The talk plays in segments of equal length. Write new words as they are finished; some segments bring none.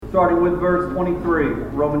starting with verse 23,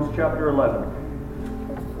 Romans chapter 11.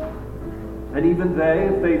 And even they,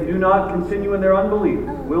 if they do not continue in their unbelief,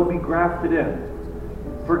 will be grafted in.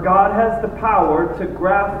 For God has the power to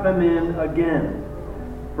graft them in again.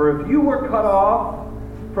 For if you were cut off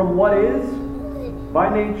from what is,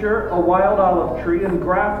 by nature, a wild olive tree, and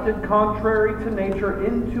grafted contrary to nature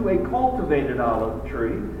into a cultivated olive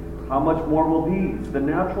tree, how much more will these, the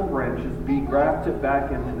natural branches, be grafted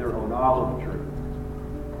back into their own olive tree?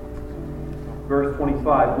 Verse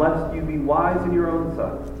 25, lest you be wise in your own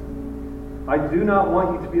sight. I do not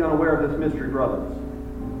want you to be unaware of this mystery, brothers.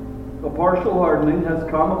 A partial hardening has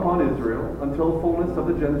come upon Israel until the fullness of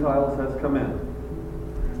the Gentiles has come in.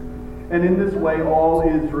 And in this way all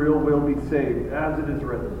Israel will be saved, as it is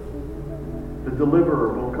written. The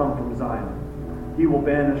deliverer will come from Zion. He will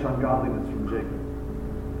banish ungodliness from Jacob.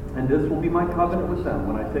 And this will be my covenant with them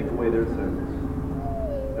when I take away their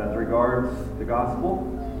sins. As regards the gospel,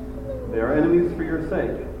 they are enemies for your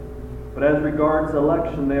sake. But as regards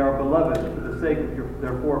election, they are beloved for the sake of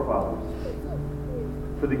their forefathers.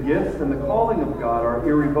 For the gifts and the calling of God are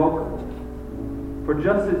irrevocable. For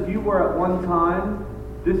just as you were at one time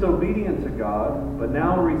disobedient to God, but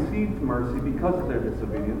now received mercy because of their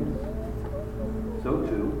disobedience, so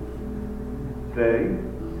too they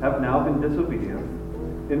have now been disobedient,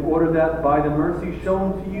 in order that by the mercy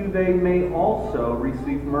shown to you they may also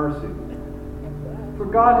receive mercy. For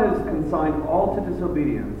God has consigned all to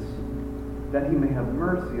disobedience, that he may have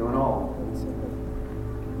mercy on all.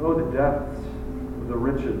 Oh, the depths of the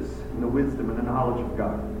riches and the wisdom and the knowledge of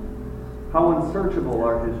God. How unsearchable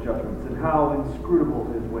are his judgments, and how inscrutable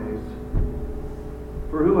his ways.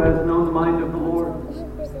 For who has known the mind of the Lord?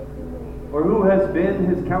 Or who has been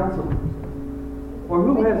his counselor? Or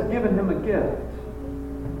who has given him a gift,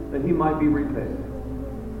 that he might be repaid?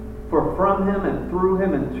 For from him and through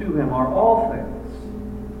him and to him are all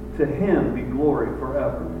things. To him be glory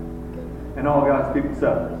forever. And all God's people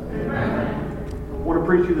said. Amen. I want to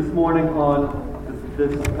preach you this morning on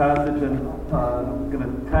this passage, and I'm going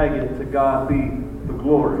to tag it, to God be the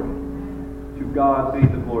glory. To God be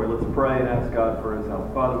the glory. Let's pray and ask God for his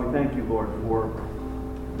help. Father, we thank you, Lord, for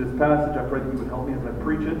this passage. I pray that you would help me as I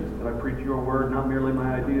preach it, that I preach your word, not merely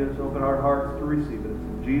my ideas. Open our hearts to receive it.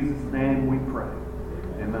 In Jesus' name we pray.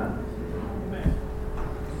 Amen.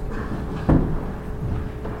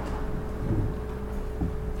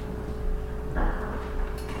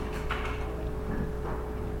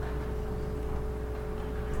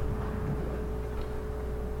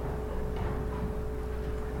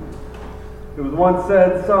 It was once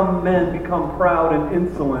said, some men become proud and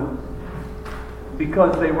insolent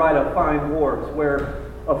because they ride a fine horse, wear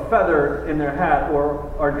a feather in their hat,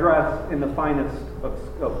 or are dressed in the finest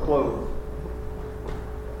of clothes.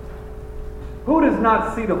 Who does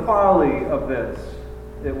not see the folly of this?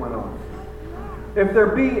 It went on. If there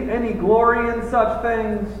be any glory in such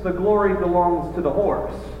things, the glory belongs to the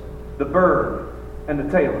horse, the bird, and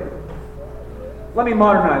the tailor. Let me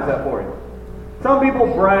modernize that for you. Some people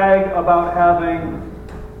brag about having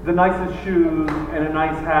the nicest shoes and a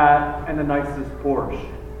nice hat and the nicest Porsche.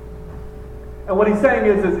 And what he's saying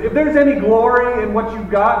is if there's any glory in what you've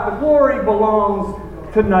got, the glory belongs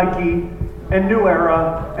to Nike and New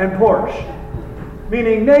Era and Porsche.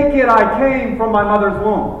 Meaning, naked I came from my mother's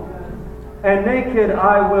womb, and naked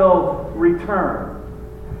I will return.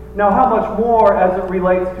 Now, how much more as it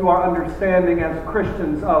relates to our understanding as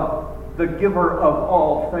Christians of the giver of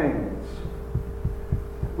all things?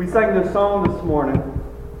 We sang this song this morning.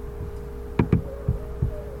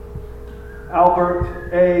 Albert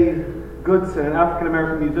A. Goodson, an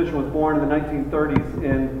African-American musician, was born in the 1930s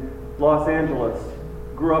in Los Angeles.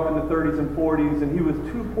 Grew up in the 30s and 40s, and he was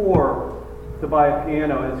too poor to buy a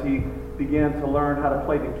piano as he began to learn how to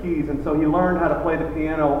play the keys. And so he learned how to play the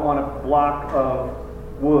piano on a block of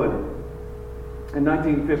wood. In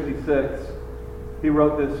 1956, he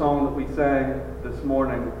wrote this song that we sang this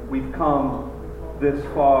morning. We've come this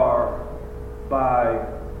far by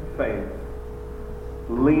faith,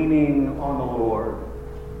 leaning on the Lord,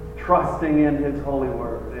 trusting in his holy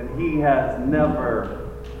word, and he has never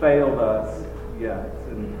failed us yet.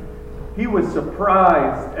 And he was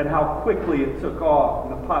surprised at how quickly it took off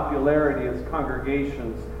and the popularity as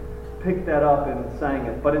congregations picked that up and sang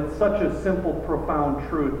it. But it's such a simple, profound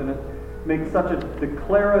truth, and it makes such a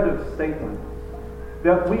declarative statement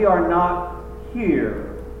that we are not here.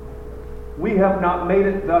 We have not made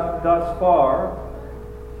it thus far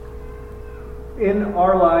in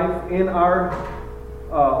our life, in our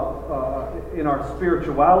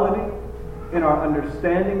spirituality, in our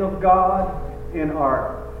understanding of God, in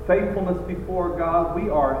our faithfulness before God. We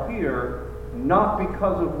are here not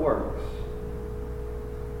because of works,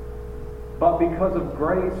 but because of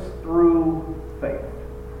grace through faith.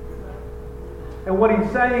 And what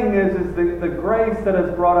he's saying is the grace that has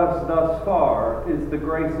brought us thus far is the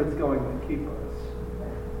grace that's going to keep us.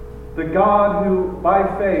 The God who, by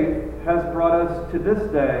faith, has brought us to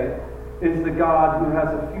this day is the God who has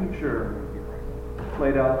a future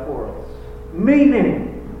laid out for us.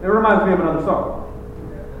 Meaning, it reminds me of another song.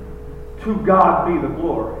 To God be the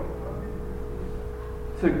glory.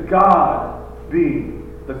 To God be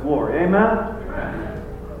the glory. Amen? Amen?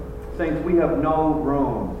 Saints, we have no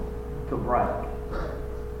room to brag.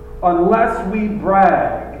 Unless we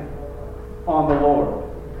brag on the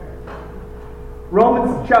Lord.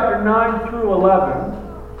 Romans chapter 9 through 11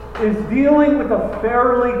 is dealing with a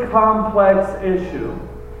fairly complex issue.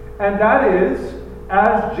 And that is,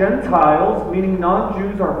 as Gentiles, meaning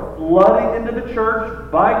non-Jews, are flooding into the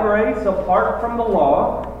church by grace apart from the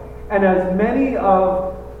law, and as many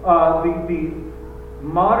of the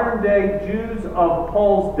modern day Jews of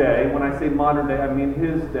Paul's day, when I say modern day, I mean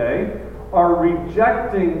his day, are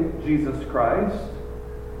rejecting Jesus Christ,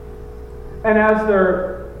 and as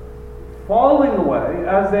they're falling away,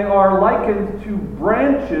 as they are likened to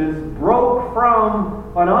branches broke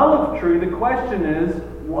from an olive tree, the question is,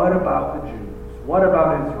 what about the Jews? What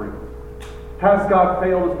about Israel? Has God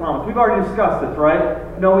failed his promise? We've already discussed this,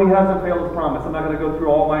 right? No, he hasn't failed his promise. I'm not going to go through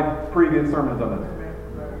all my previous sermons on this.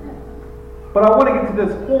 But I want to get to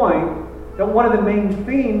this point that one of the main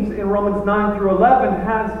themes in Romans 9 through 11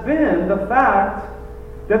 has been the fact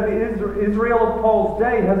that the Israel of Paul's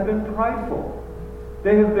day has been prideful.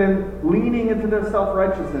 They have been leaning into their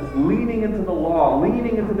self-righteousness, leaning into the law,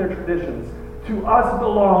 leaning into their traditions. To us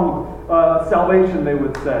belong salvation, they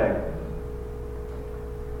would say.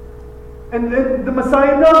 And the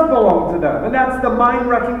Messiah does belong to them, and that's the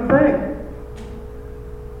mind-wrecking thing.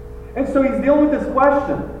 And so he's dealing with this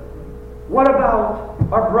question. What about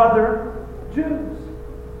our brother Jews?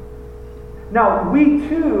 Now, we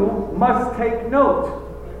too must take note.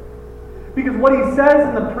 Because what he says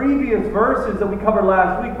in the previous verses that we covered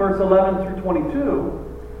last week, verse 11 through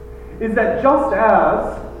 22, is that just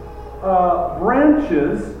as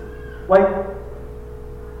branches, like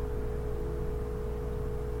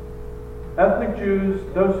ethnic Jews,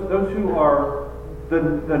 those who are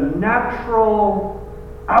the natural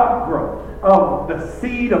outgrowth of the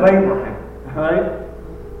seed of Abraham, right?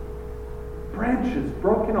 Branches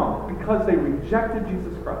broken off because they rejected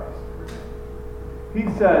Jesus Christ. He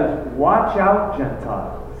says, watch out,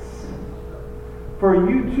 Gentiles, for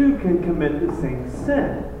you too can commit the same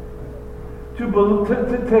sin.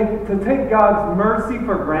 To take God's mercy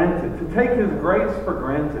for granted, to take his grace for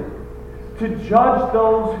granted, to judge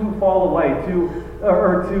those who fall away,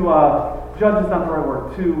 judge is not the right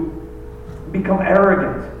word, to become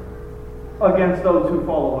arrogant against those who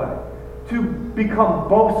fall away, to become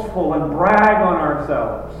boastful and brag on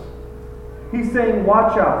ourselves. He's saying,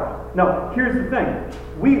 watch out. Now, here's the thing.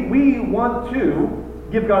 We want to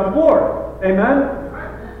give God the glory. Amen?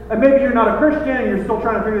 And maybe you're not a Christian and you're still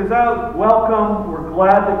trying to figure this out. Welcome. We're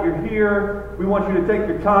glad that you're here. We want you to take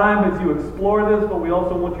your time as you explore this, but we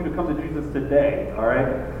also want you to come to Jesus today. All right?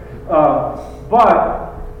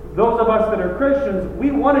 But those of us that are Christians,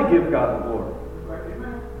 we want to give God the glory.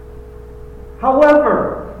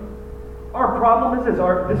 However, our problem is this.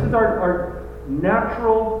 This is our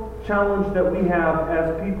natural challenge that we have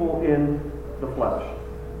as people in the flesh.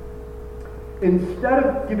 Instead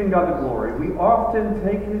of giving God the glory, we often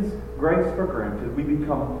take his grace for granted. We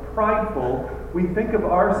become prideful. We think of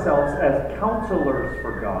ourselves as counselors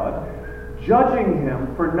for God, judging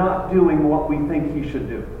him for not doing what we think he should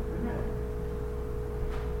do.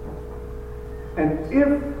 And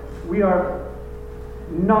if we are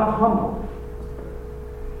not humble,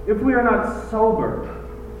 if we are not sober,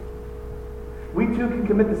 we too can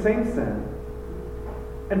commit the same sin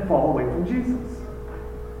and fall away from Jesus.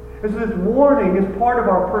 And so this warning is part of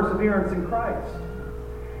our perseverance in Christ.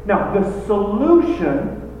 Now, the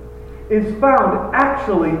solution is found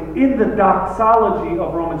actually in the doxology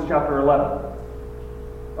of Romans chapter 11.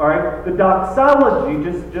 All right? The doxology,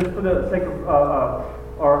 just for the sake of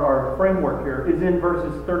our framework here, is in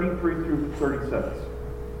verses 33 through 36.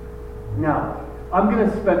 Now, I'm going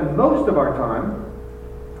to spend most of our time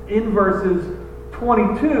in verses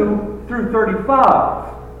 22 through 35.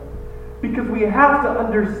 Because we have to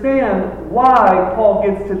understand why Paul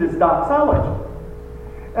gets to this doxology.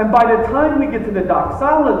 And by the time we get to the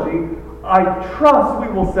doxology, I trust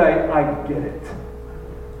we will say, I get it.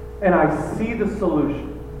 And I see the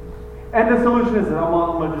solution. And the solution is, I'm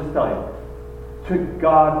going to just tell you, to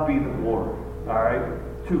God be the glory. All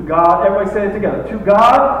right? To God, everybody say it together. To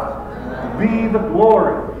God be the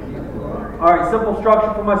glory. All right, simple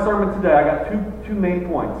structure for my sermon today. I got two main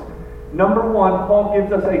points. Number one, Paul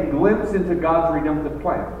gives us a glimpse into God's redemptive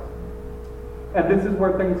plan. And this is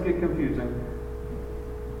where things get confusing.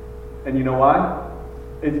 And you know why?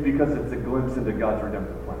 It's because it's a glimpse into God's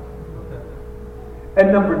redemptive plan.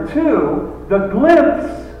 And number two, the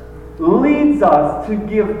glimpse leads us to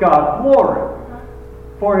give God glory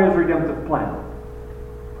for His redemptive plan.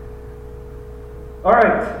 All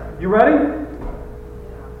right, you ready?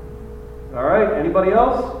 All right, anybody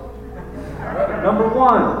else? Number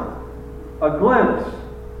one, a glimpse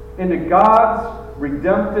into God's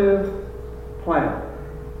redemptive plan.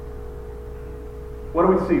 What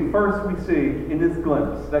do we see? First, we see in this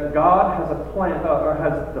glimpse that God has a plan, or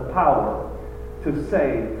has the power to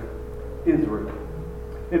save Israel.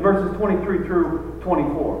 In verses 23 through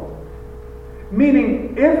 24.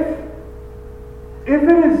 Meaning, if it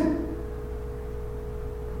is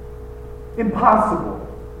impossible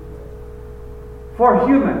for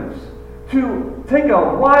humans to take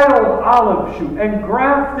a wild olive shoot and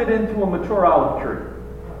graft it into a mature olive tree.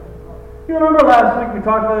 You remember last week we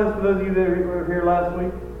talked about this, for those of you that were here last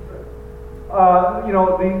week?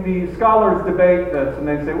 The scholars debate this, and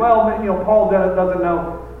they say, well, Paul doesn't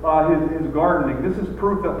know his gardening. This is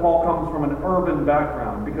proof that Paul comes from an urban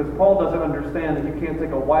background, because Paul doesn't understand that you can't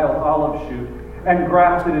take a wild olive shoot and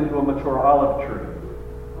graft it into a mature olive tree.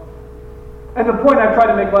 And the point I tried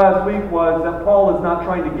to make last week was that Paul is not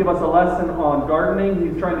trying to give us a lesson on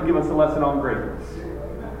gardening, he's trying to give us a lesson on greatness.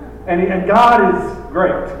 And God is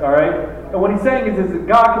great, all right? And what he's saying is that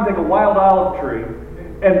God can take a wild olive tree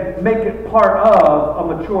and make it part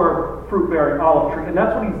of a mature fruit-bearing olive tree. And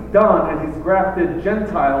that's what he's done as he's grafted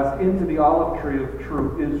Gentiles into the olive tree of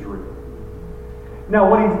true Israel. Now,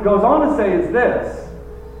 what he goes on to say is this,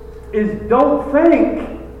 is don't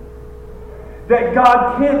think that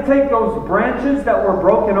God can't take those branches that were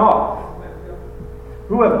broken off,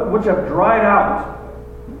 which have dried out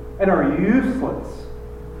and are useless,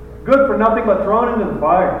 good for nothing but thrown into the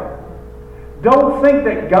fire. Don't think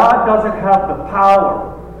that God doesn't have the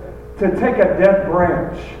power to take a dead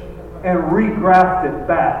branch and regraft it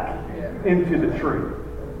back into the tree.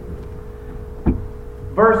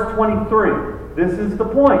 Verse 23, this is the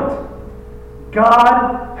point.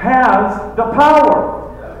 God has the power.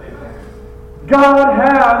 God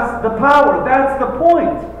has the power. That's the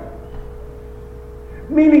point.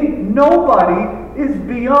 Meaning nobody is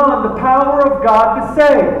beyond the power of God to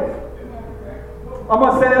save. I'm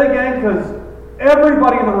going to say that again because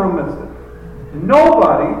everybody in the room missed it.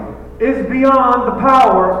 Nobody is beyond the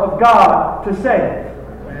power of God to save.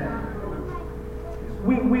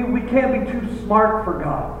 We can't be too smart for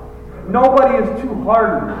God. Nobody is too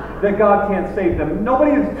hardened that God can't save them.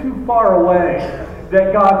 Nobody is too far away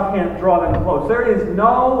that God can't draw them close. There is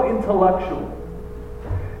no intellectual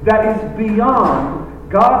that is beyond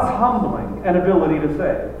God's humbling and ability to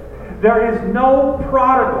save. There is no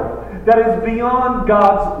prodigal that is beyond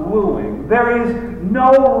God's wooing. There is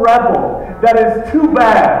no rebel that is too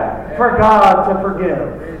bad for God to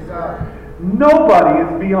forgive. Nobody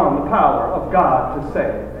is beyond the power of God to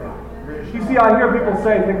save. You see, I hear people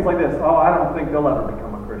say things like this, oh, I don't think they'll ever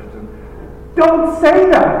become a Christian. Don't say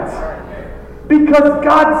that! Because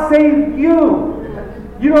God saved you.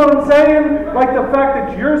 You know what I'm saying? Like the fact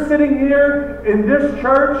that you're sitting here in this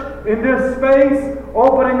church, in this space,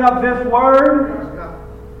 opening up this word.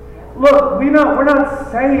 Look, we're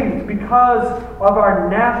not saved because of our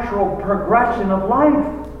natural progression of life.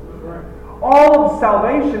 All of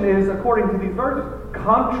salvation is, according to these verses,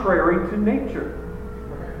 contrary to nature.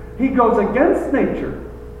 He goes against nature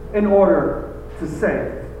in order to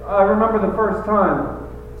save. I remember the first time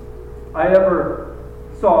I ever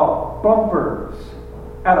saw bumpers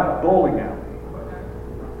at a bowling alley.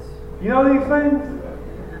 You know these things?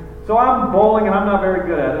 So I'm bowling and I'm not very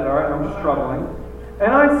good at it, all right? I'm struggling.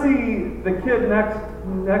 And I see the kid next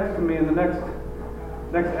to me in the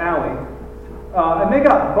next alley. And they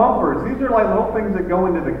got bumpers. These are like little things that go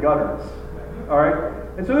into the gutters. All right?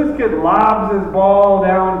 And so this kid lobs his ball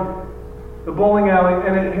down the bowling alley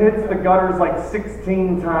and it hits the gutters like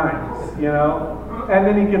 16 times, you know? And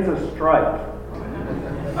then he gets a strike.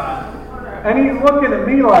 And he's looking at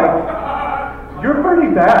me like, you're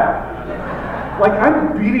pretty bad. Like,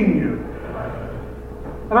 I'm beating you.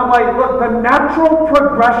 And I'm like, look, the natural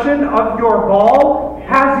progression of your ball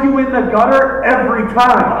has you in the gutter every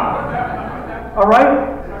time. All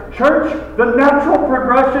right? Church, the natural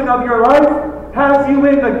progression of your life has you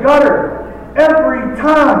in the gutter every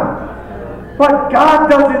time. But God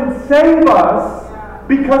doesn't save us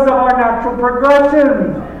because of our natural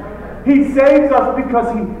progression. He saves us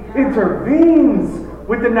because He intervenes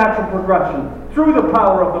with the natural progression through the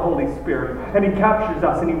power of the Holy Spirit. And He captures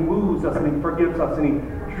us, and He woos us, and He forgives us, and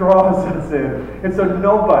He draws us in. And so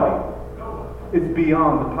nobody is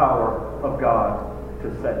beyond the power of God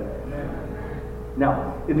to save.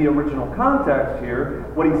 Now, in the original context here,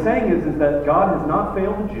 what he's saying is that God has not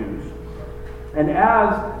failed the Jews. And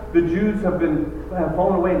as the Jews have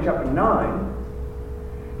fallen away in chapter 9,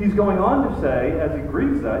 he's going on to say, as he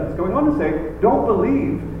grieves that, he's going on to say, don't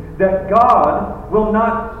believe that God will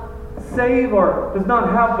not save or does not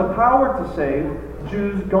have the power to save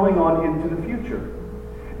Jews going on into the future.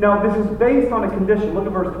 Now, this is based on a condition. Look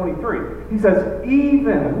at verse 23. He says,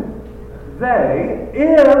 even they,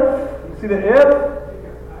 if, you see the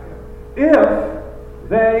if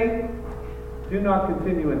they do not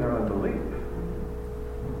continue in their unbelief.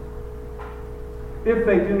 If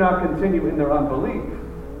they do not continue in their unbelief.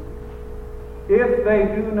 If they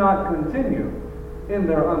do not continue in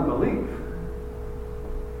their unbelief.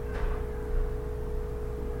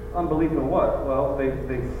 Unbelief in what? Well,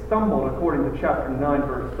 they stumbled, according to chapter 9,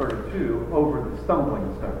 verse 32, over the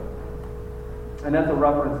stumbling stone. And that's a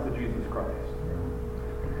reference to Jesus Christ.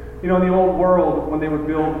 You know, in the old world, when they would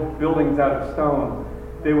build buildings out of stone,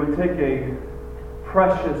 they would take a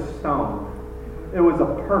precious stone. It was a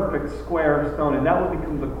perfect square stone, and that would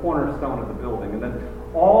become the cornerstone of the building. And then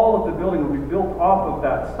all of the building would be built off of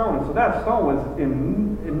that stone. And so that stone was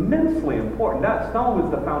immensely important. That stone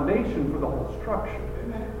was the foundation for the whole structure.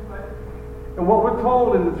 And what we're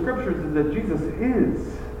told in the scriptures is that Jesus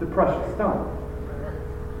is the precious stone.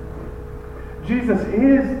 Jesus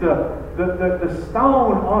is the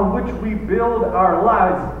stone on which we build our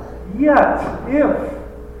lives. Yet, if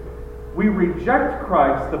we reject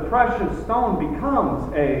Christ, the precious stone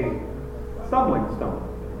becomes a stumbling stone.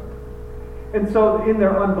 And so in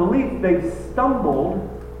their unbelief, they stumbled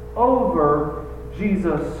over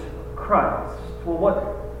Jesus Christ. Well,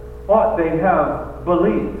 what ought they have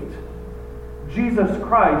believed? Jesus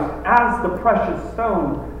Christ, as the precious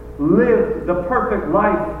stone, lived the perfect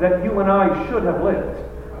life that you and I should have lived.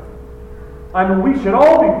 I mean, we should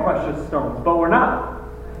all be precious stones, but we're not.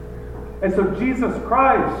 And so Jesus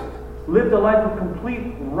Christ lived a life of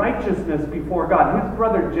complete righteousness before God. His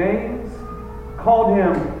brother James called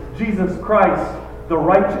him Jesus Christ the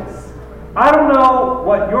righteous. I don't know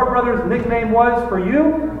what your brother's nickname was for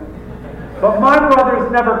you, but my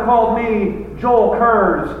brothers never called me Joel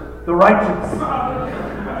Kurz the righteous.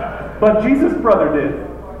 But Jesus' brother did.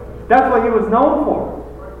 That's what he was known for.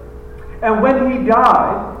 And when he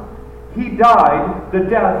died the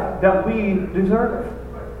death that we deserve.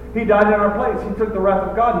 He died in our place. He took the wrath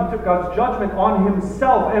of God. He took God's judgment on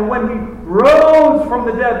himself. And when he rose from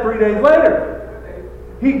the dead 3 days later,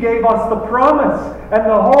 he gave us the promise and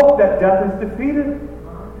the hope that death is defeated,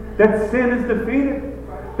 that sin is defeated,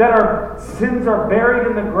 that our sins are buried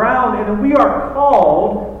in the ground, and we are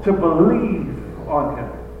called to believe on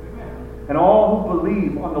him. And all who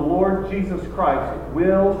believe on the Lord Jesus Christ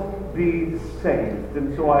will be saved.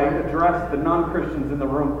 And so I addressed the non-Christians in the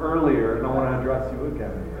room earlier, and I want to address you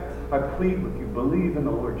again. I plead with you, believe in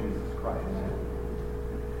the Lord Jesus Christ.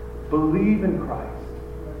 Believe in Christ.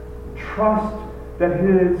 Trust that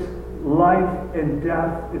his life and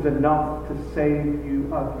death is enough to save you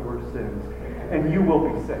of your sins. And you will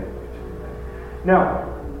be saved. Now,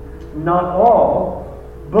 not all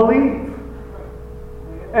believe.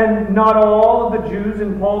 And not all of the Jews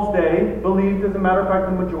in Paul's day believed. As a matter of fact,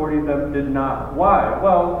 the majority of them did not. Why?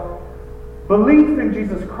 Well, belief in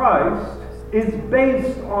Jesus Christ is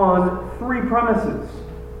based on three premises.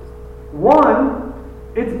 One,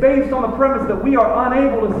 it's based on the premise that we are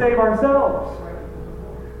unable to save ourselves.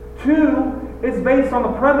 Two, it's based on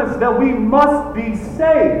the premise that we must be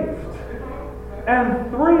saved. And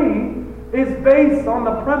three, is based on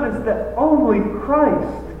the premise that only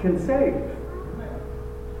Christ can save.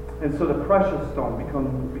 And so the precious stone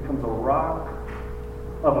becomes a rock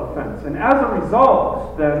of offense. And as a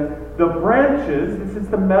result, then, the branches, this is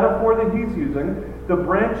the metaphor that he's using, the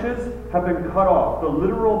branches have been cut off. The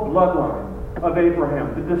literal bloodline of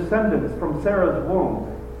Abraham, the descendants from Sarah's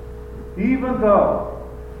womb, even though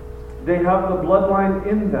they have the bloodline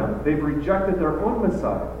in them, they've rejected their own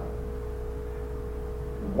Messiah.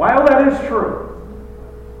 While that is true,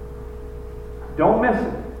 don't miss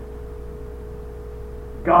it.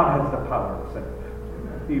 God has the power to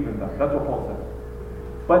save. Even that. That's what Paul says.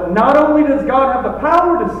 But not only does God have the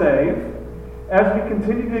power to save, as we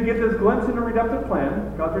continue to get this glimpse into redemptive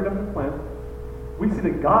plan, God's redemptive plan, we see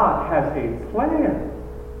that God has a plan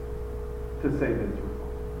to save Israel.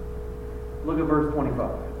 Look at verse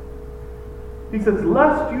 25. He says,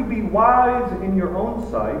 lest you be wise in your own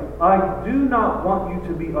sight, I do not want you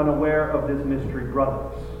to be unaware of this mystery,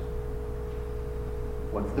 brothers.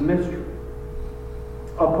 What's the mystery?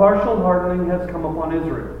 A partial hardening has come upon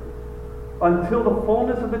Israel until the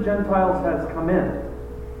fullness of the Gentiles has come in.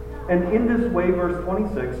 And in this way, verse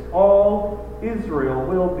 26, all Israel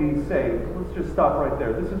will be saved. Let's just stop right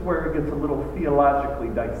there. This is where it gets a little theologically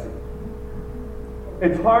dicey.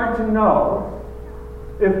 It's hard to know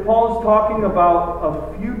if Paul's talking about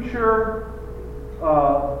a future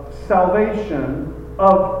salvation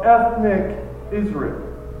of ethnic Israel,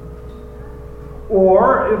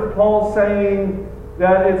 or if Paul's saying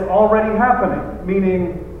that it's already happening,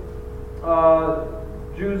 meaning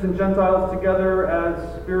Jews and Gentiles together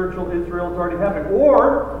as spiritual Israel is already happening,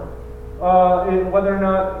 or whether or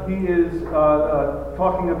not he is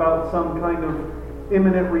talking about some kind of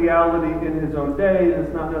imminent reality in his own day, and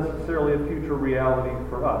it's not necessarily a future reality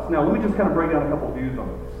for us. Now, let me just kind of break down a couple of views on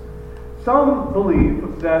this. Some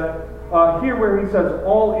believe that here where he says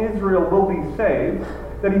all Israel will be saved,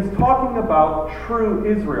 that he's talking about true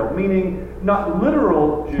Israel, meaning not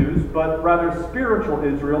literal Jews, but rather spiritual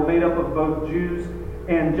Israel made up of both Jews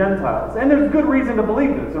and Gentiles. And there's good reason to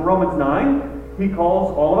believe this. In Romans 9, he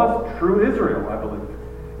calls all of us true Israel, I believe.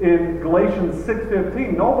 In Galatians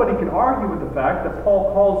 6:15, nobody can argue with the fact that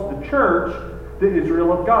Paul calls the church the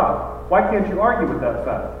Israel of God. Why can't you argue with that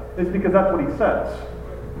fact? It's because that's what he says.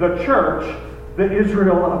 The church, the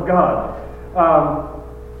Israel of God.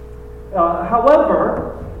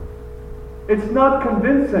 However, it's not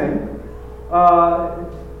convincing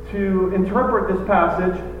to interpret this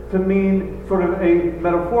passage to mean sort of a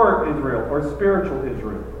metaphoric Israel or spiritual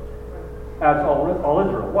Israel as all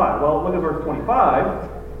Israel. Why? Well, look at verse 25.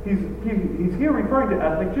 He's here referring to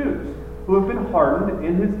ethnic Jews who have been hardened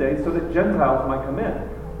in his day so that Gentiles might come in.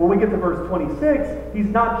 When we get to verse 26, he's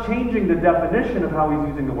not changing the definition of how he's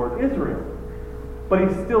using the word Israel. But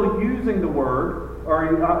he's still using the word, or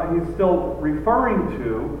he's still referring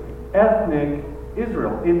to ethnic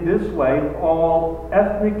Israel. In this way, all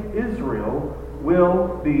ethnic Israel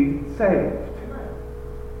will be saved.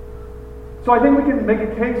 So I think we can make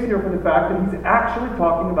a case here for the fact that he's actually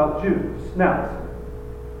talking about Jews. Now,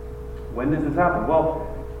 when does this happen? Well,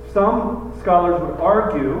 some scholars would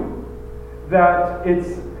argue that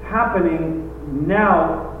it's happening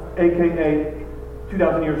now, aka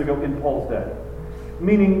 2,000 years ago in Paul's day.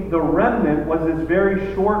 Meaning the remnant was this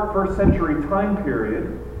very short first century time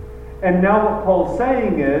period. And now what Paul's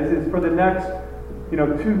saying is for the next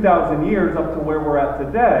 2,000 years up to where we're at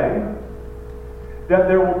today, that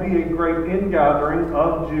there will be a great ingathering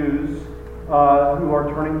of Jews who are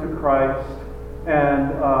turning to Christ,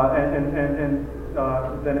 and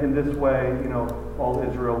then in this way, all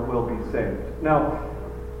Israel will be saved. Now,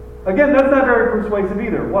 again, that's not very persuasive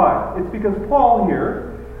either. Why? It's because Paul here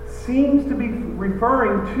seems to be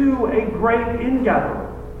referring to a great ingathering.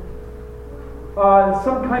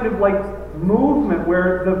 Some kind of movement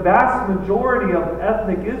where the vast majority of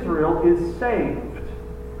ethnic Israel is saved.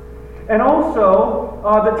 And also,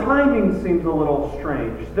 the timing seems a little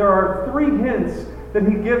strange. There are 3 hints that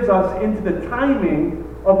he gives us into the timing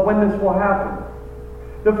of when this will happen.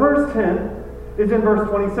 The first hint is in verse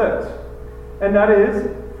 26, and that is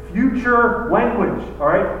future language. All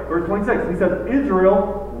right, verse 26. He says,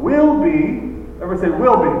 Israel will be, everybody say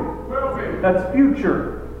will be. Will be. That's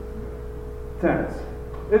future tense.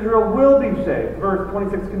 Israel will be saved. Verse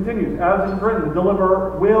 26 continues, as is written, the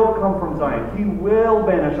deliverer will come from Zion. He will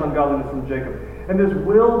banish ungodliness from Jacob. And this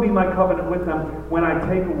will be my covenant with them when I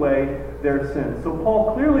take away their sins. So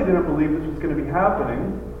Paul clearly didn't believe this was going to be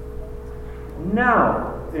happening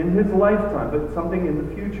now, in his lifetime, but something in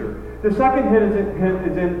the future. The second hint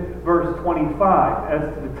is in verse 25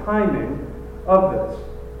 as to the timing of this.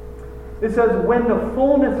 It says, when the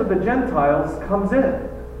fullness of the Gentiles comes in.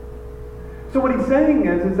 So what he's saying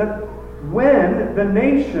is that when the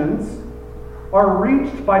nations are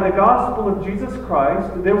reached by the gospel of Jesus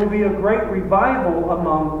Christ, there will be a great revival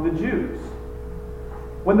among the Jews.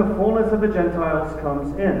 When the fullness of the Gentiles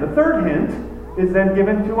comes in. The third hint is then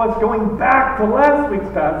given to us going back to last week's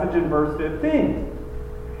passage in verse 15.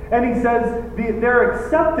 And he says their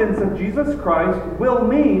acceptance of Jesus Christ will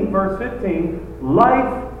mean, verse 15,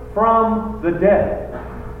 life from the dead.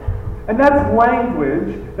 And that's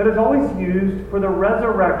language that is always used for the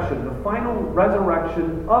resurrection, the final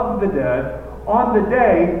resurrection of the dead on the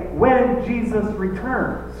day when Jesus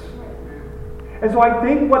returns. And so I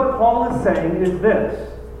think what Paul is saying is this,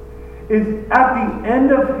 is at the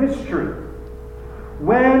end of history,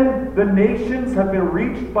 when the nations have been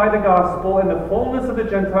reached by the gospel and the fullness of the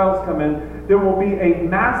Gentiles come in, there will be a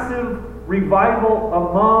massive revival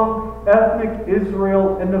among ethnic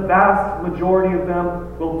Israel, and the vast majority of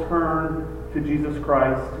them will turn to Jesus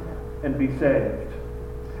Christ and be saved.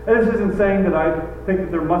 And this isn't saying that think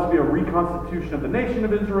that there must be a reconstitution of the nation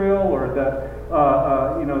of Israel, or that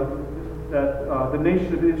the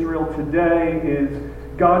nation of Israel today is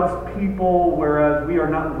God's people, whereas we are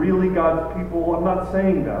not really God's people. I'm not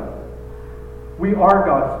saying that. We are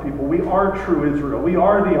God's people. We are true Israel. We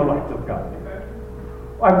are the elect of God.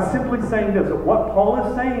 I'm simply saying this, that what Paul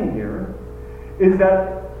is saying here is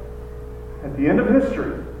that at the end of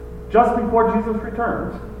history, just before Jesus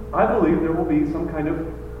returns, I believe there will be some kind of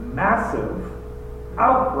massive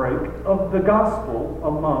outbreak of the gospel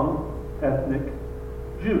among ethnic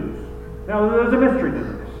Jews. Now, there's a mystery to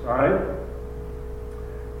this, all right?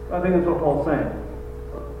 I think that's what Paul's saying.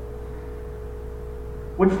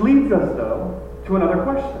 Which leads us, though, to another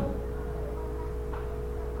question.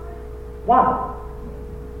 Why?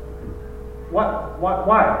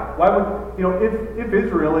 Why? Why would, if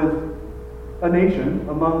Israel is a nation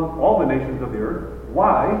among all the nations of the earth,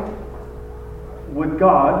 why would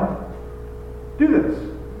God do this?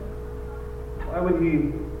 Why would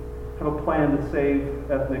he have a plan to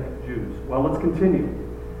save ethnic Jews? Well, let's continue.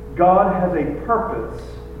 God has a purpose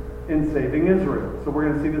in saving Israel. So we're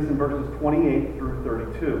going to see this in verses 28 through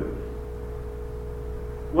 32.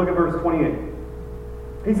 Look at verse 28.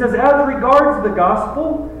 He says, as regards the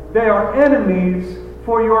gospel, they are enemies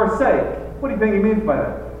for your sake. What do you think he means by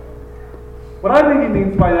that? What I think he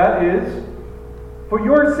means by that is, for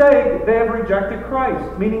your sake, they have rejected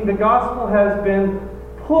Christ, meaning the gospel has been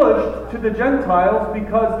pushed to the Gentiles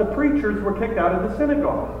because the preachers were kicked out of the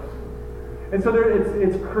synagogues. And so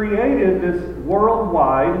it's created this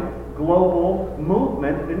worldwide, global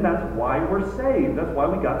movement, and that's why we're saved. That's why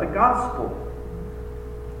we got the gospel.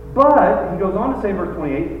 But, he goes on to say in verse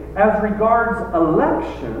 28, as regards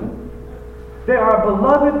election, they are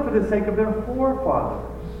beloved for the sake of their forefathers.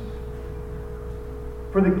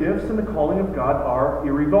 For the gifts and the calling of God are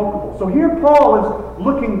irrevocable. So here Paul is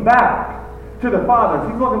looking back to the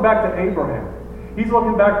fathers. He's looking back to Abraham. He's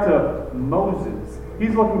looking back to Moses.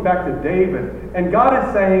 He's looking back to David. And God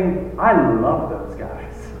is saying, I love those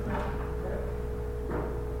guys.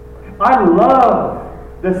 I love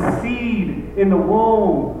the seed in the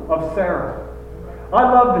womb of Sarah. I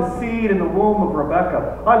love the seed in the womb of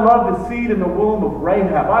Rebekah. I love the seed in the womb of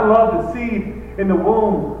Rahab. I love the seed in the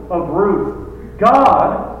womb of Ruth.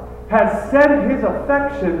 God has set his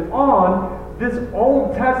affection on this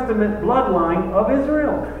Old Testament bloodline of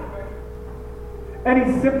Israel. And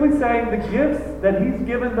he's simply saying the gifts that he's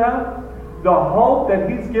given them, the hope that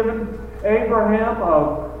he's given Abraham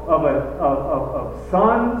of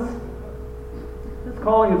sons, this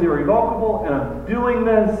calling is irrevocable, and I'm doing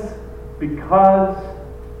this because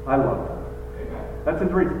I love them. That's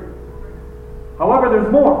his reason. However,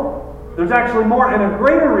 there's more. There's actually more, and a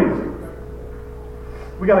greater reason.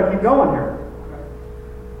 We got to keep going here.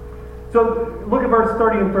 So look at verse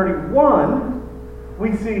 30 and 31.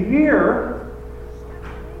 We see here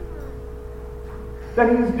that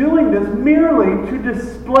he's doing this merely to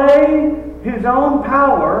display his own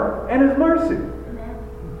power and his mercy.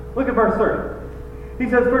 Look at verse 30. He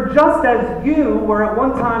says, for just as you were at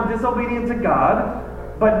one time disobedient to God,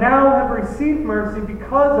 but now have received mercy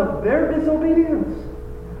because of their disobedience,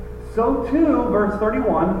 so too, verse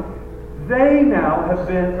 31, they now have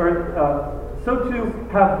been, so too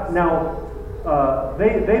have now,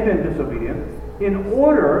 they've been disobedient, in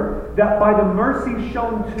order that by the mercy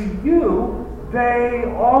shown to you, they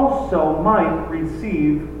also might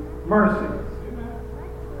receive mercy.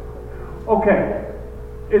 Okay,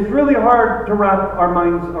 it's really hard to wrap our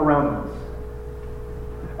minds around this.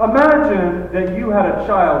 Imagine that you had a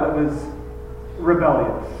child that was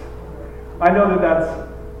rebellious. I know that that's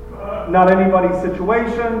not anybody's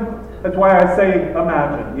situation. That's why I say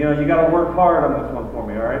imagine. You got to work hard on this one for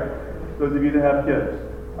me, all right? Those of you that have kids.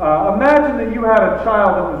 Imagine that you had a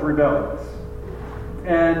child that was rebellious.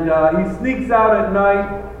 And he sneaks out at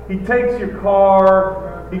night. He takes your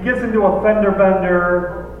car. He gets into a fender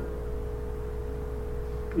bender.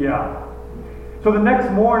 Yeah. So the next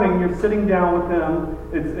morning, you're sitting down with him.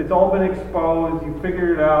 It's all been exposed. You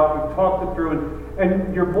figured it out. You've talked it through.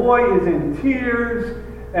 And your boy is in tears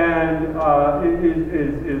and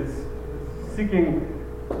is seeking,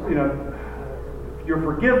 your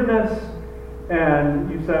forgiveness. And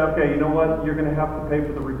you say, okay, you know what? You're going to have to pay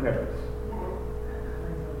for the repairs.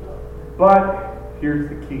 But here's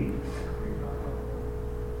the keys.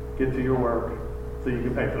 Get to your work so you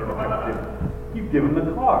can pay for the repairs. You give him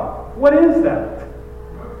the car. What is that?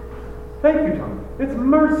 Thank you, Tony. It's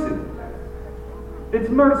mercy. It's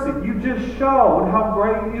mercy. You just showed how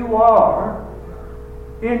great you are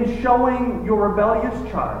in showing your rebellious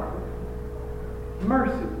child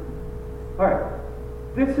mercy. All right.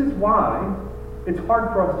 This is why it's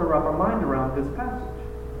hard for us to wrap our mind around this passage.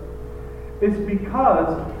 It's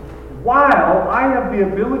because while I have the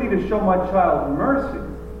ability to show my child mercy,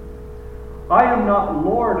 I am not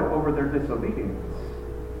Lord over their disobedience.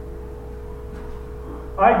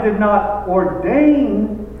 I did not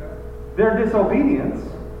ordain their disobedience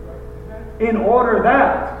in order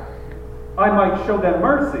that I might show them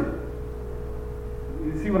mercy.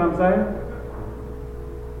 You see what I'm saying?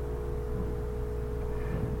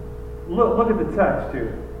 Look at the text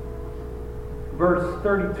here. Verse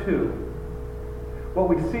 32. What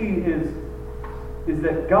we see is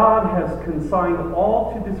that God has consigned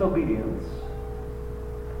all to disobedience,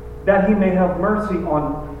 that He may have mercy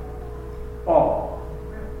on all.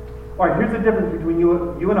 All right, here's the difference between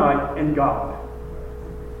you and I and God.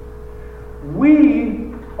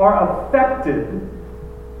 We are affected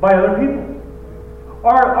by other people.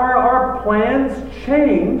 Our plans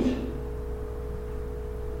change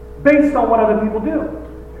based on what other people do.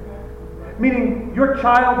 Meaning, your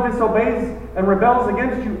child disobeys and rebels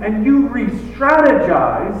against you, and you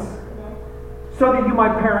re-strategize so that you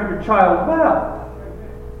might parent your child well.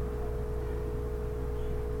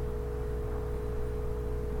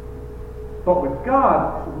 But with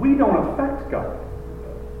God, we don't affect God.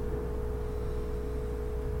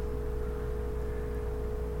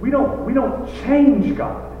 We don't change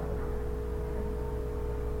God.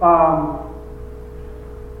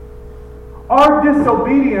 Our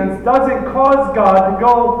disobedience doesn't cause God to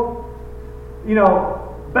go,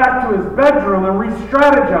 back to His bedroom and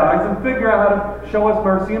re-strategize and figure out how to show us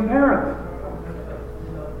mercy and parent.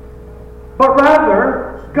 But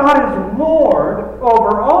rather, God is Lord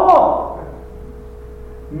over all.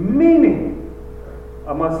 Meaning,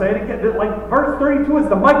 I'm going to say it again, like verse 32 is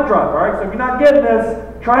the mic drop, alright? So if you're not getting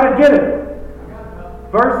this, try to get it.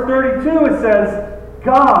 Verse 32, it says,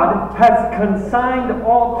 God has consigned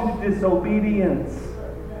all to disobedience.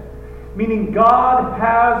 Meaning God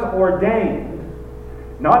has ordained,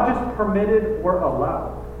 not just permitted or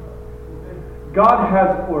allowed. God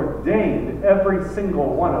has ordained every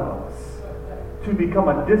single one of us to become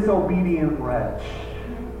a disobedient wretch,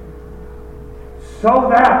 so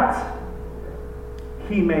that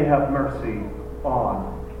He may have mercy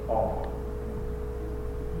on all.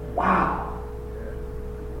 Wow.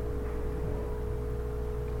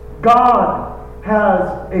 God has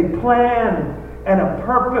a plan and a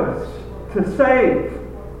purpose to save.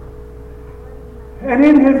 And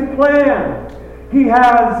in His plan, He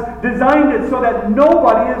has designed it so that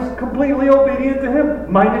nobody is completely obedient to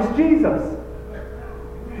Him, minus Jesus.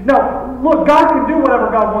 Now, look, God can do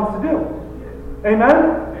whatever God wants to do.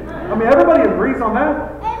 Amen? I mean, everybody agrees on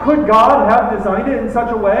that. Could God have designed it in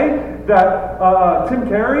such a way that Tim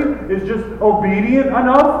Carey is just obedient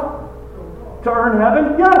enough to earn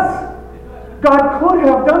heaven? Yes. God could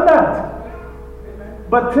have done that.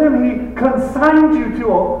 But Tim, He consigned you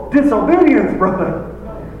to disobedience, brother.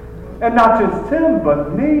 And not just Tim,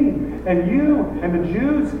 but me and you and the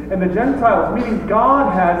Jews and the Gentiles. Meaning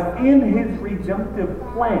God has, in His redemptive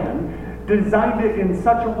plan, designed it in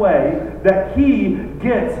such a way that He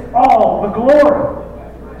gets all the glory.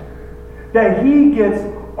 That He gets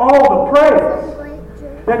all the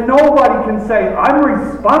praise. That nobody can say, I'm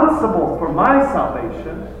responsible for my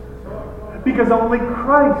salvation, because only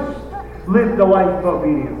Christ lived a life of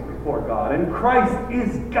obedience before God. And Christ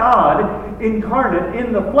is God incarnate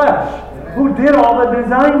in the flesh, who did all the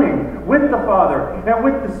designing with the Father and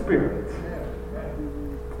with the Spirit.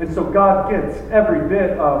 And so God gets every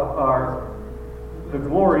bit of the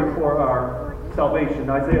glory for our salvation.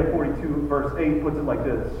 Isaiah 42 verse 8 puts it like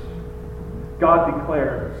this. God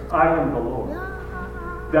declares, I am the Lord.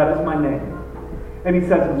 That is my name. And He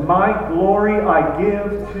says, my glory I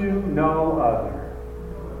give to no other.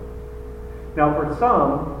 Now for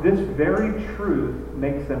some, this very truth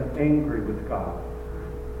makes them angry with God.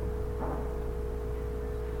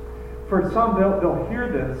 For some, they'll hear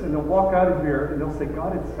this and they'll walk out of here and they'll say,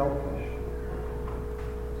 God is selfish.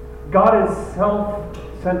 God is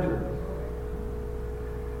self-centered.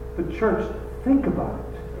 But church, think about it.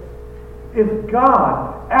 If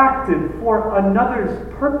God acted for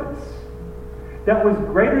another's purpose that was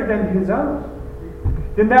greater than His own,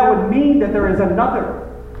 then that would mean that there is another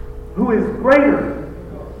who is greater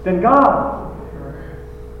than God.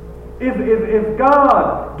 If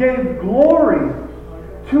God gave glory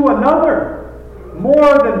to another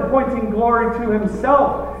more than pointing glory to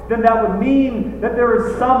Himself, then that would mean that there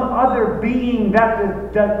is some other being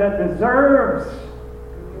that deserves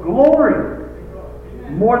glory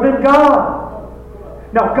more than God.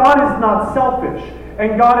 Now, God is not selfish,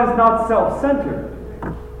 and God is not self-centered.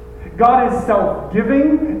 God is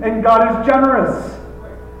self-giving, and God is generous.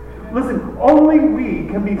 listen, only we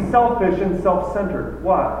can be selfish and self-centered.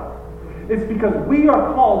 Why? It's because we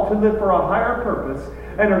are called to live for a higher purpose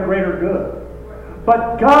and a greater good.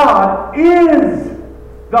 But God is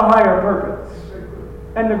the higher purpose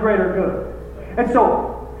and the greater good. And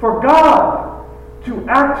so, for God to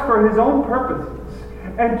act for His own purposes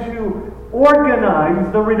and to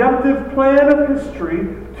organize the redemptive plan of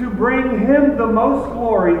history to bring Him the most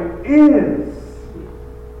glory is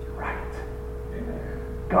right.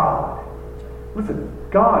 God. Listen,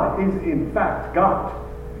 God is in fact God.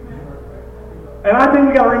 And I think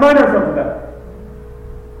we got to remind ourselves of that.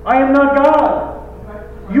 I am not God.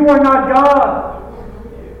 You are not God.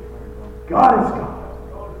 God is God.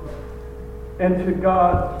 And to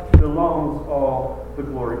God belongs all the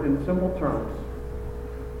glory. In simple terms,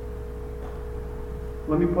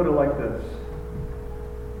 let me put it like this.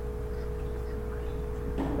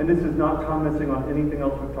 And this is not commenting on anything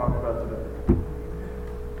else we've talked about today.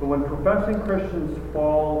 But when professing Christians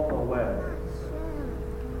fall away,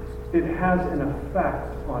 it has an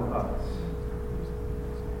effect on us.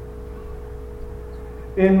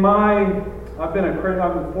 I'm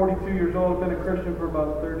 42 years old. I've been a Christian for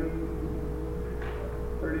about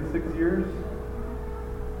 36 years.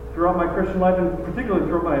 Throughout my Christian life, and particularly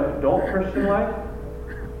throughout my adult Christian life,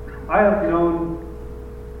 I've known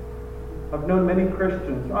many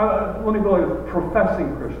Christians. Let me go like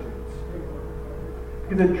professing Christians.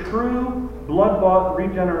 Because a true, blood-bought,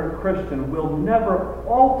 regenerate Christian will never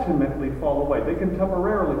ultimately fall away. They can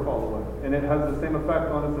temporarily fall away, and it has the same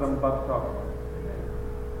effect on us that I'm about to talk about.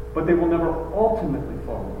 But they will never ultimately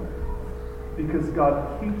fall away, because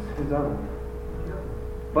God keeps His own.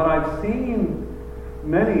 But I've seen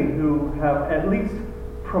many who have at least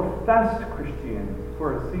professed Christianity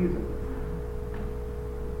for a season,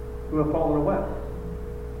 who have fallen away.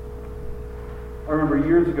 I remember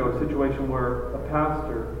years ago a situation where a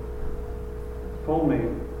pastor told me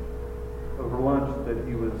over lunch that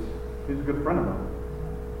he was a good friend of mine,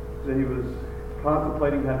 that he was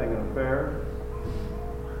contemplating having an affair,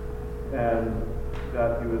 and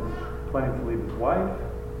that he was planning to leave his wife,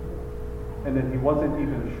 and that he wasn't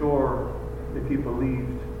even sure if he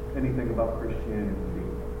believed anything about Christianity.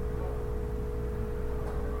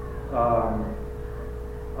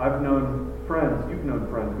 I've known friends, you've known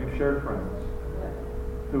friends, we've shared friends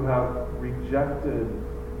who have rejected,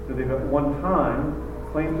 that they've at one time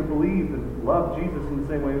claimed to believe and love Jesus in the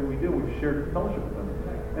same way that we do. We've shared fellowship with them.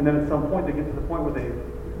 And then at some point they get to the point where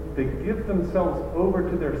they give themselves over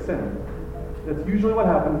to their sin. That's usually what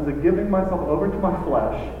happens, is giving myself over to my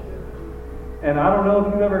flesh. And I don't know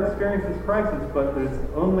if you've ever experienced this crisis, but there's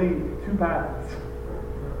only two paths.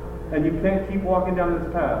 And you can't keep walking down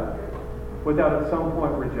this path without at some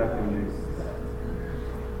point rejecting Jesus.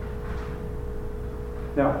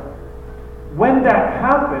 Now, when that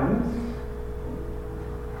happens,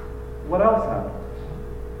 what else happens?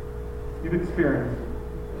 You've experienced it.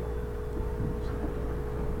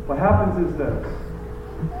 What happens is this.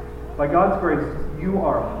 By God's grace, you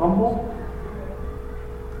are humble,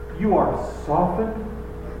 you are softened,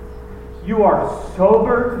 you are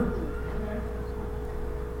sobered.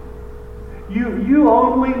 You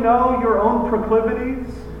only know your own proclivities.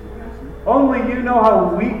 Only you know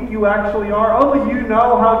how weak you actually are. Only you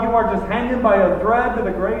know how you are just hanging by a thread to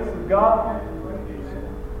the grace of God.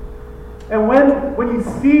 And when you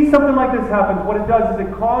see something like this happen, what it does is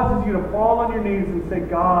it causes you to fall on your knees and say,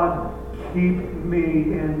 God, keep me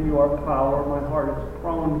in your power. My heart is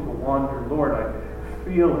prone to wander. Lord, I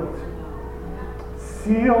feel it.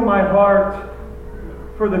 Seal my heart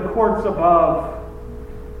for the courts above.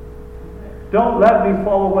 Don't let me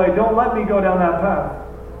fall away. Don't let me go down that path.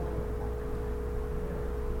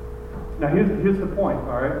 Now here's the point,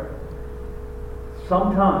 all right?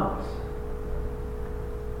 Sometimes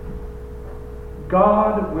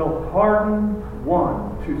God will harden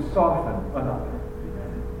one to soften another.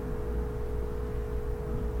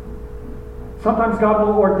 Sometimes God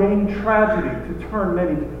will ordain tragedy to turn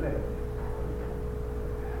many to faith.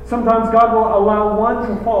 Sometimes God will allow one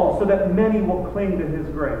to fall so that many will cling to His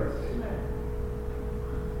grace.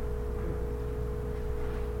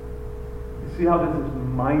 You see how this is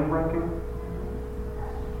mind-wrecking?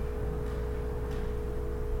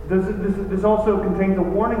 This also contains a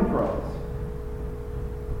warning for us.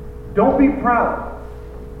 Don't be proud.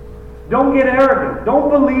 Don't get arrogant. Don't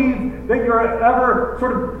believe that you're ever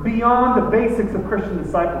sort of beyond the basics of Christian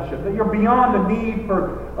discipleship, that you're beyond the need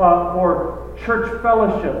for church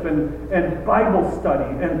fellowship and Bible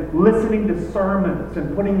study and listening to sermons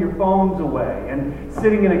and putting your phones away and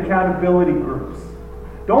sitting in accountability groups.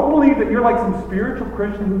 Don't believe that you're like some spiritual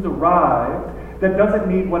Christian who's arrived that doesn't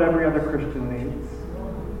need what every other Christian needs.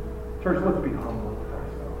 Church, let's be humble with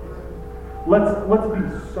ourselves. Let's be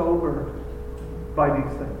sober by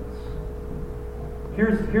these things.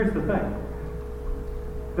 Here's the thing.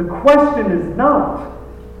 The question is not,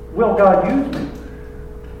 will God use me?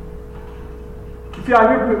 You see,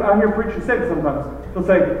 I hear preachers say it sometimes. They'll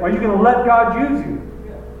say, are you going to let God use you?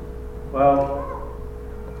 Well,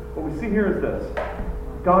 what we see here is this.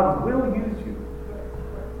 God will use you.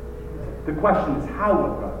 The question is, how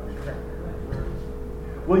will God use you?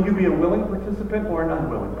 Will you be a willing participant or an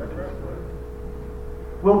unwilling participant?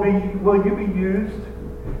 Will you be used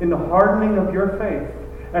in the hardening of your faith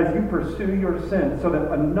as you pursue your sin so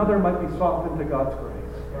that another might be softened to God's grace?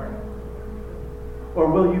 Or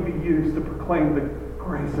will you be used to proclaim the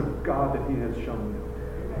grace of God that He has shown you?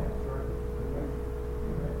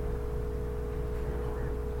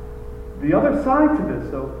 The other side to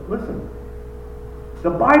this, though, listen.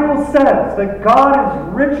 The Bible says that God is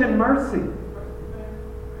rich in mercy.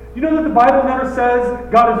 You know that the Bible never says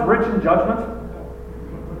God is rich in judgment?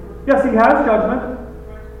 Yes, He has judgment.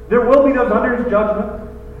 There will be those under His judgment.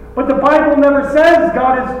 But the Bible never says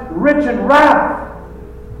God is rich in wrath.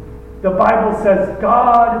 The Bible says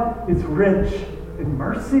God is rich in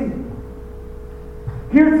mercy.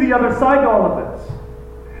 Here's the other side to all of this.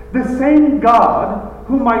 The same God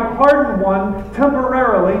who might harden one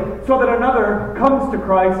temporarily so that another comes to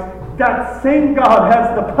Christ, that same God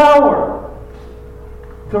has the power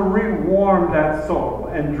to rewarm that soul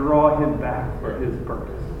and draw him back for His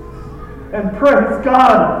purposes. And praise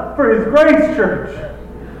God for His grace, church.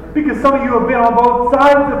 Because some of you have been on both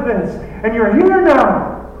sides of this, and you're here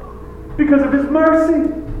now because of His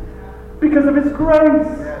mercy, because of His grace,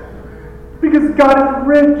 because God is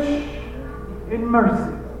rich in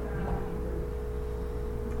mercy.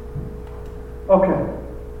 Okay,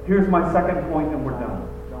 here's my second point, and we're done.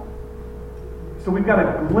 So we've got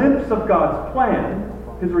a glimpse of God's plan,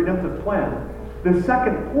 His redemptive plan. The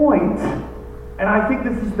second point, and I think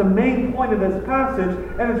this is the main point of this passage,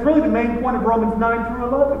 and it's really the main point of Romans 9 through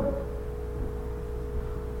 11.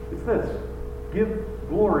 It's this: give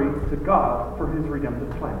glory to God for His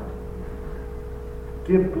redemptive plan.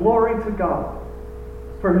 Give glory to God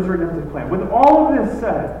for His redemptive plan. With all of this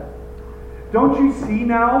said, don't you see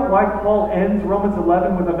now why Paul ends Romans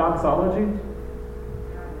 11 with a doxology?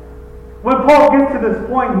 When Paul gets to this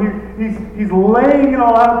point, he's laying it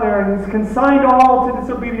all out there, and he's consigned all to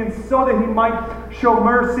disobedience so that he might show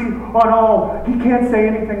mercy on all. He can't say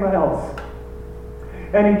anything else.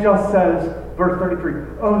 And he just says, verse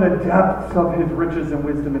 33, oh, the depths of His riches and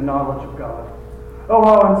wisdom and knowledge of God. Oh,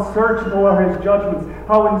 how unsearchable are His judgments,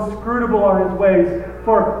 how inscrutable are His ways.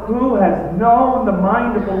 For who has known the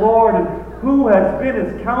mind of the Lord, and who has been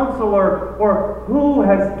His counselor, or who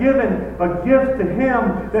has given a gift to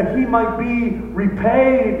Him that He might be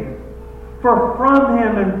repaid? For from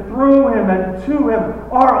Him and through Him and to Him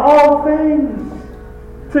are all things.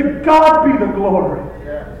 To God be the glory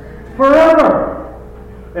forever.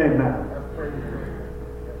 Amen.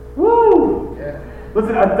 Woo!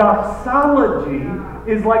 Listen, a doxology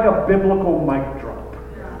is like a biblical mic drop.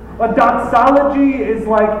 A doxology is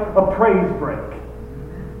like a praise break.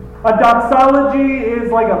 A doxology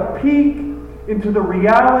is like a peek into the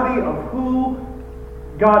reality of who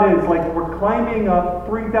God is. Like we're climbing up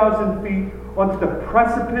 3,000 feet onto the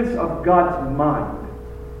precipice of God's mind.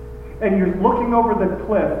 And you're looking over the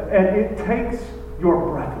cliff, and it takes your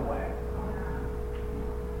breath away.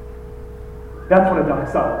 That's what a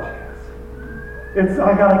doxology is. It's,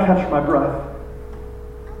 I gotta catch my breath.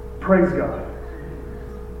 Praise God.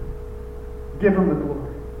 Give Him the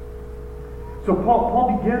glory. So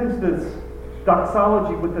Paul begins this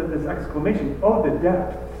doxology with this exclamation, oh, the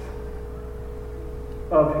depths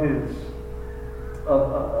of His,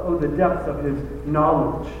 oh, the depths of His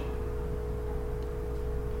knowledge.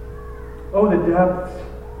 Oh, the depths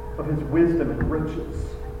of His wisdom and riches.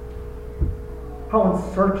 How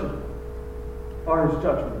unsearchable are His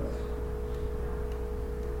judgments.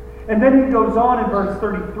 And then he goes on in verse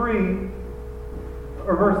 33,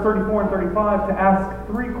 or verse 34 and 35, to ask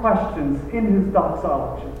three questions in his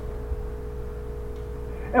doxology.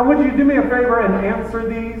 And would you do me a favor and answer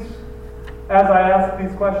these as I ask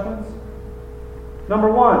these questions?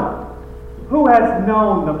 Number one, who has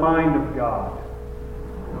known the mind of God?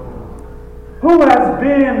 Who has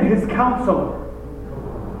been His counselor?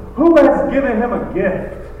 Who has given Him a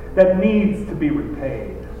gift that needs to be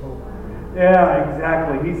repaid? Yeah,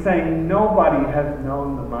 exactly. He's saying nobody has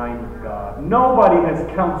known the mind of God. Nobody has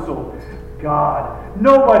counseled God.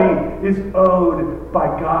 Nobody is owed by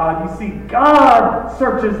God. You see, God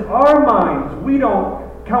searches our minds. We don't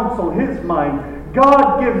counsel His mind.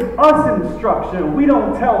 God gives us instruction. We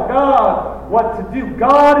don't tell God what to do.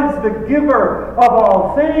 God is the giver of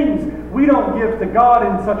all things. We don't give to God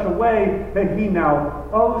in such a way that He now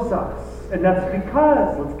owes us. And that's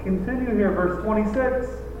because, let's continue here, verse 26.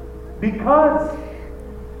 Because,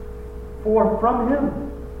 for from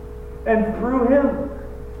Him, and through Him,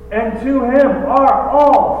 and to Him are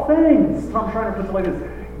all things. I'm trying to put it like this.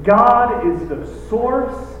 God is the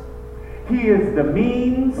source, He is the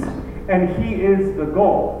means, and He is the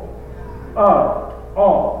goal of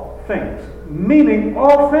all things. Meaning,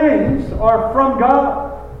 all things are from God.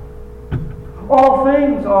 All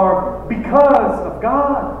things are because of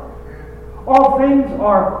God. All things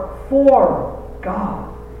are for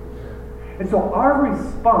God. And so our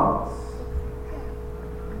response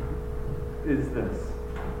is this.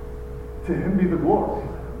 To Him be the glory.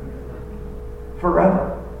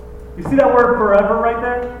 Forever. You see that word forever right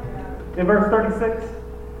there? In verse 36?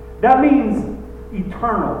 That means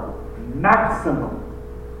eternal, maximum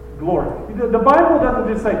glory. The Bible doesn't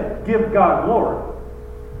just say, give God glory.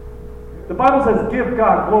 The Bible says, give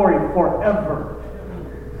God glory forever.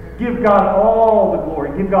 Give God all the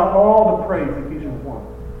glory. Give God all the praise, Ephesians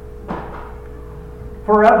 1.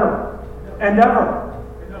 Forever and ever.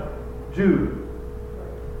 Jude.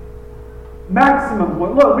 Maximum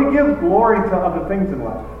glory. Look, we give glory to other things in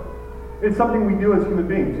life. It's something we do as human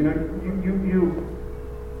beings. You know,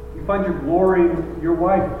 you find your glory in your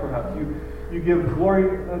wife, perhaps. You give glory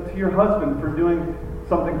to your husband for doing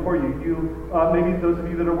something for you. Maybe those of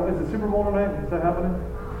you that are... Is the Super Bowl tonight? Is that happening?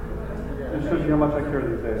 It shows you how much I care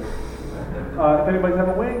these days. If anybody's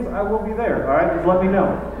having wings, I will be there. All right, just let me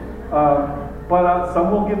know. But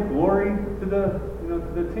some will give glory to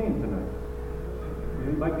the team tonight.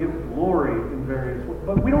 You might give glory in various ways,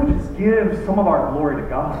 but we don't just give some of our glory to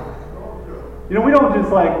God. You know, we don't just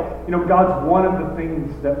God's one of the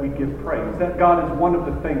things that we give praise. That God is one of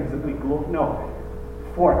the things that we glorify. No,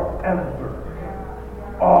 forever.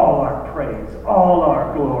 All our praise, all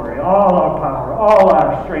our glory, all our power, all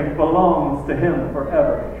our strength belongs to Him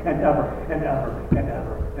forever and ever and ever and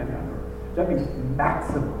ever and ever. That means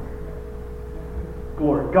maximum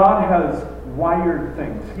glory. God has wired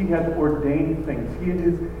things. He has ordained things.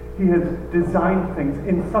 He has designed things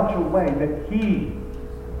in such a way that He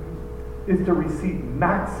is to receive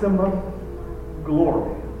maximum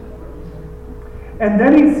glory. And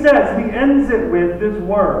then He says, He ends it with this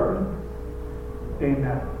word,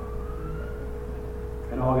 Amen.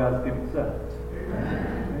 And all God's people said,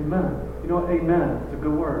 Amen. Amen. You know what? Amen. It's a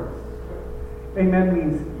good word. Amen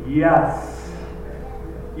means yes.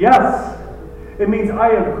 Yes. It means I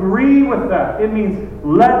agree with that. It means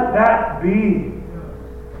let that be.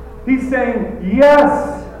 He's saying,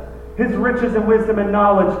 yes, His riches and wisdom and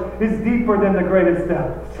knowledge is deeper than the greatest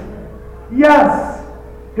depths. Yes,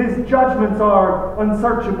 His judgments are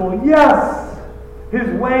unsearchable. Yes, His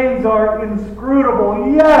ways are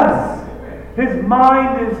inscrutable. Yes, His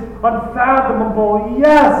mind is unfathomable.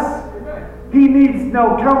 Yes, He needs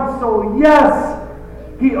no counsel. Yes,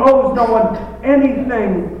 He owes no one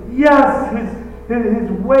anything. Yes,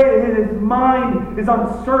 His way, His mind is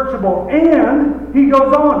unsearchable. And He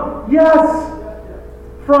goes on, yes,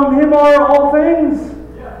 from Him are all things.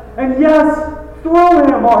 And yes, through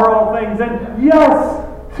Him are all things. And yes,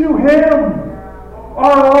 to Him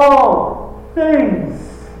are all things.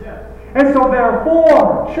 And so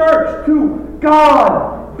therefore, church, to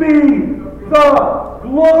God be the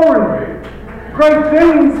glory. Great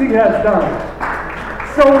things He has done.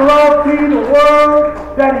 So loved He the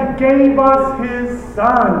world that He gave us His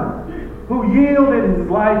Son, who yielded His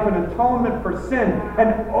life in atonement for sin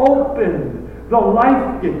and opened the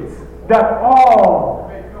life gates that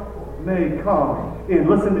all may come in.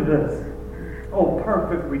 Listen to this. Oh,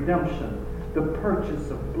 perfect redemption, the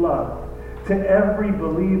purchase of blood. To every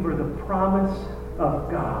believer, the promise of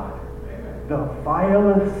God, the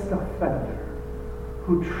vilest offender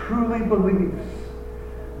who truly believes.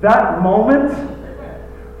 That moment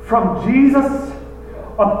from Jesus,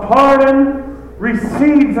 a pardon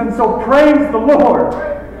receives, and so praise the Lord.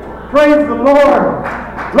 Praise the Lord.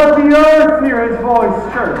 Let the earth hear His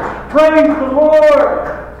voice, church. Praise the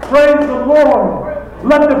Lord. Praise the Lord.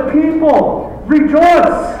 Let the people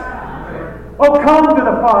rejoice. Oh, come to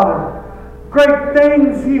the Father. Great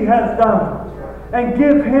things He has done. And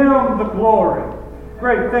give Him the glory.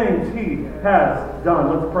 Great things He has done.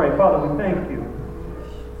 Let's pray. Father, we thank You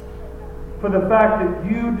for the fact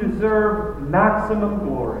that You deserve maximum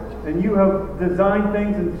glory. And You have designed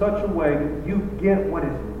things in such a way that You get what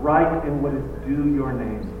is right and what is due Your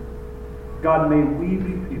name. God, may we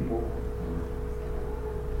be people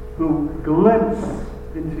who glimpse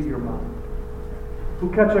into Your mind,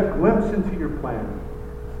 who catch a glimpse into Your plan.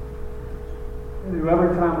 And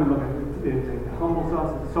every time we look at it, it humbles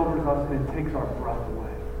us, it sobers us, and it takes our breath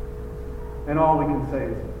away. And all we can say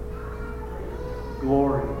is,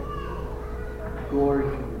 glory, glory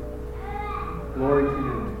to you, glory to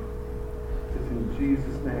you. It's in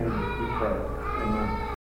Jesus' name we pray.